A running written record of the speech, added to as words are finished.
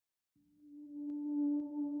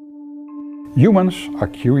Humans are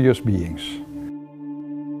curious beings.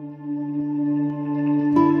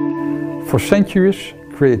 For centuries,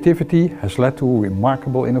 creativity has led to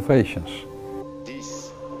remarkable innovations.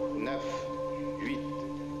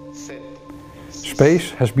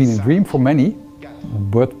 Space has been a dream for many,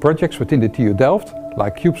 but projects within the TU Delft,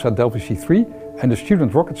 like CubeSat Delft VC3 and the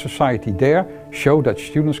Student Rocket Society there, show that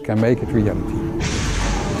students can make it reality.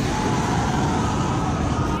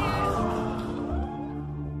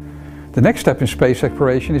 The next step in space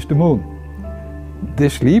exploration is the Moon.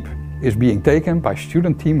 This leap is being taken by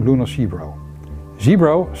student team Lunar Zebro.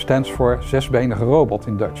 Zebro stands for zesbenige robot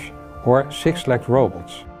in Dutch, or six-legged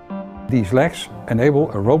robots. These legs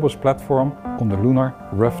enable a robust platform on the lunar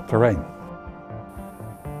rough terrain.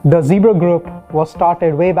 The Zebro group was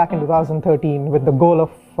started way back in 2013 with the goal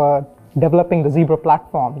of developing the Zebro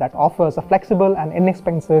platform that offers a flexible and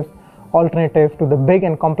inexpensive alternative to the big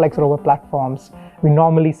and complex rover platforms we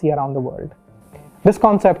normally see around the world. This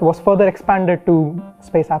concept was further expanded to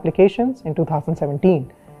space applications in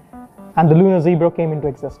 2017, and the Lunar Zebro came into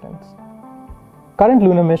existence. Current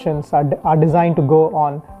lunar missions are designed to go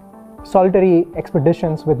on solitary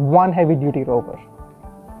expeditions with one heavy-duty rover.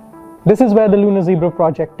 This is where the Lunar Zebro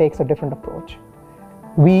project takes a different approach.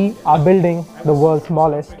 We are building the world's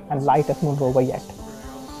smallest and lightest moon rover yet.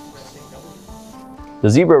 The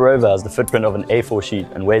Zebro rover has the footprint of an A4 sheet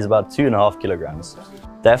and weighs about 2.5 kilograms.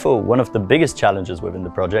 Therefore, one of the biggest challenges within the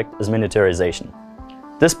project is miniaturization.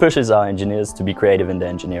 This pushes our engineers to be creative in their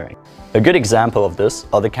engineering. A good example of this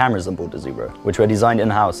are the cameras on board the Zebro, which were designed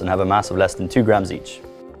in-house and have a mass of less than 2 grams each.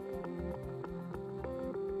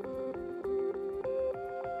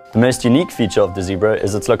 The most unique feature of the Zebro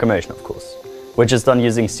is its locomotion, of course, which is done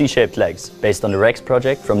using C-shaped legs based on the REX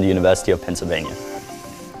project from the University of Pennsylvania.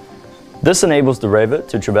 This enables the rover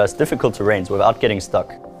to traverse difficult terrains without getting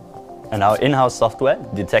stuck, and our in-house software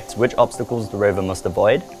detects which obstacles the rover must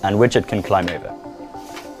avoid and which it can climb over.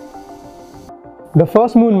 The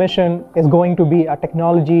first moon mission is going to be a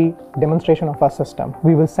technology demonstration of our system.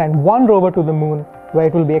 We will send one rover to the moon where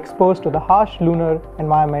it will be exposed to the harsh lunar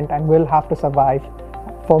environment and will have to survive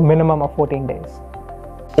for a minimum of 14 days.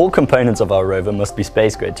 All components of our rover must be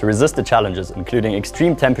space-grade to resist the challenges, including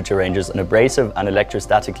extreme temperature ranges and abrasive and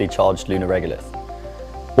electrostatically charged lunar regolith.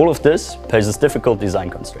 All of this poses difficult design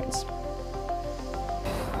constraints.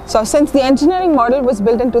 So since the engineering model was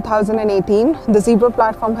built in 2018, the Zebro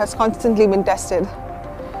platform has constantly been tested.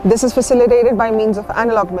 This is facilitated by means of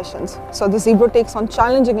analog missions. So the Zebro takes on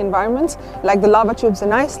challenging environments like the lava tubes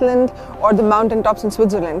in Iceland or the mountain tops in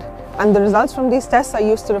Switzerland. And the results from these tests are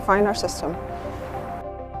used to refine our system.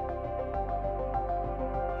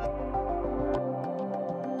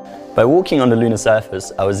 By walking on the lunar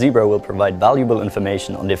surface, our Zebro will provide valuable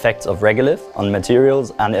information on the effects of regolith on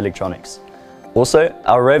materials and electronics. Also,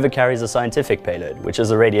 our rover carries a scientific payload, which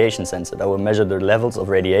is a radiation sensor that will measure the levels of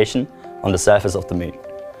radiation on the surface of the moon.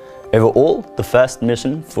 Overall, the first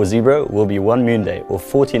mission for Zebro will be 1 moon day or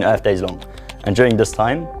 14 Earth days long, and during this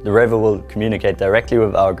time, the rover will communicate directly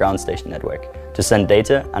with our ground station network to send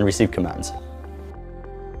data and receive commands.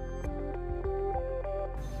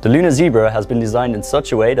 The Lunar Zebro has been designed in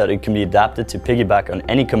such a way that it can be adapted to piggyback on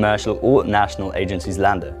any commercial or national agency's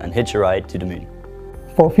lander and hitch a ride to the moon.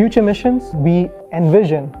 For future missions, we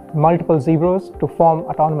envision multiple Zebros to form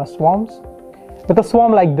autonomous swarms. With a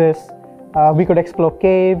swarm like this, we could explore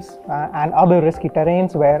caves and other risky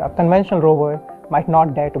terrains where a conventional rover might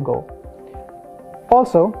not dare to go.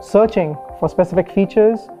 Also, searching for specific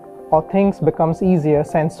features or things becomes easier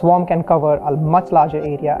since swarm can cover a much larger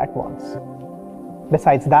area at once.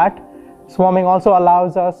 Besides that, swarming also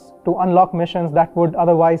allows us to unlock missions that would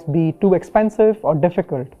otherwise be too expensive or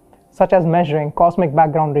difficult, such as measuring cosmic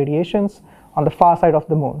background radiations on the far side of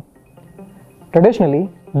the moon. Traditionally,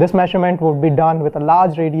 this measurement would be done with a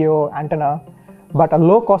large radio antenna, but a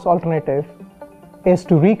low-cost alternative is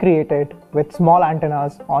to recreate it with small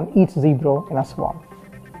antennas on each Zebro in a swarm.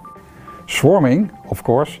 Swarming, of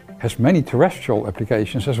course, has many terrestrial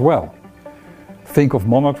applications as well. Think of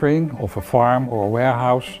monitoring of a farm or a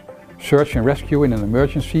warehouse, search and rescue in an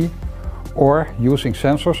emergency, or using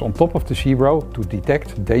sensors on top of the Zebro to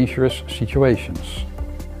detect dangerous situations.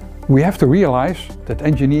 We have to realize that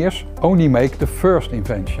engineers only make the first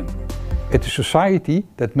invention. It is society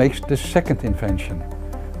that makes the second invention,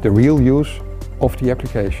 the real use of the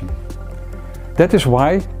application. That is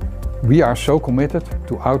why we are so committed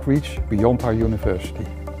to outreach beyond our university.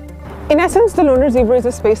 In essence, the Lunar Zebro is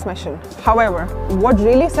a space mission. However, what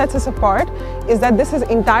really sets us apart is that this has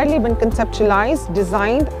entirely been conceptualized,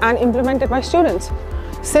 designed, and implemented by students.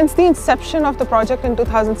 Since the inception of the project in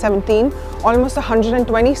 2017, almost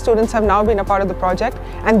 120 students have now been a part of the project,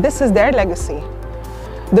 and this is their legacy.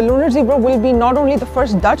 The Lunar Zebro will be not only the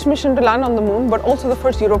first Dutch mission to land on the moon, but also the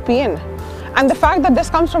first European. And the fact that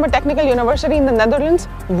this comes from a technical university in the Netherlands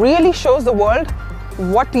really shows the world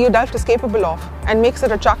what TU Delft is capable of and makes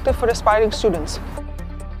it attractive for aspiring students.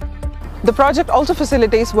 The project also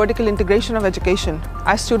facilitates vertical integration of education,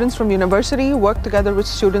 as students from university work together with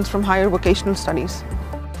students from higher vocational studies.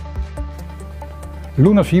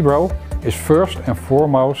 Lunar Zebro is first and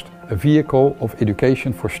foremost a vehicle of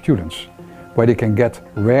education for students, where they can get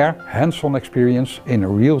rare hands-on experience in a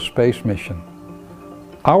real space mission.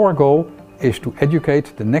 Our goal is to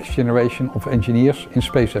educate the next generation of engineers in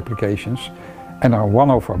space applications, and one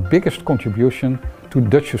of our biggest contributions to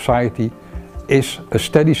Dutch society is a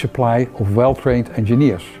steady supply of well-trained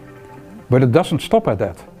engineers. But it doesn't stop at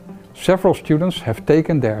that. Several students have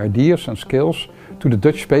taken their ideas and skills to the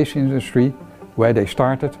Dutch space industry, where they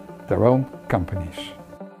started their own companies.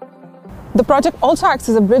 The project also acts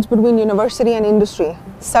as a bridge between university and industry.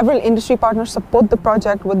 Several industry partners support the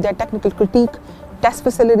project with their technical critique, test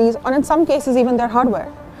facilities, or in some cases even their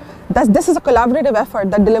hardware. Thus, this is a collaborative effort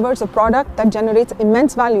that delivers a product that generates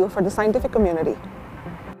immense value for the scientific community.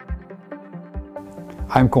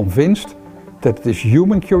 I'm convinced that it is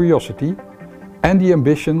human curiosity and the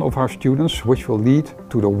ambition of our students which will lead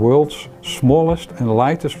to the world's smallest and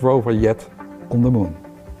lightest rover yet on the moon.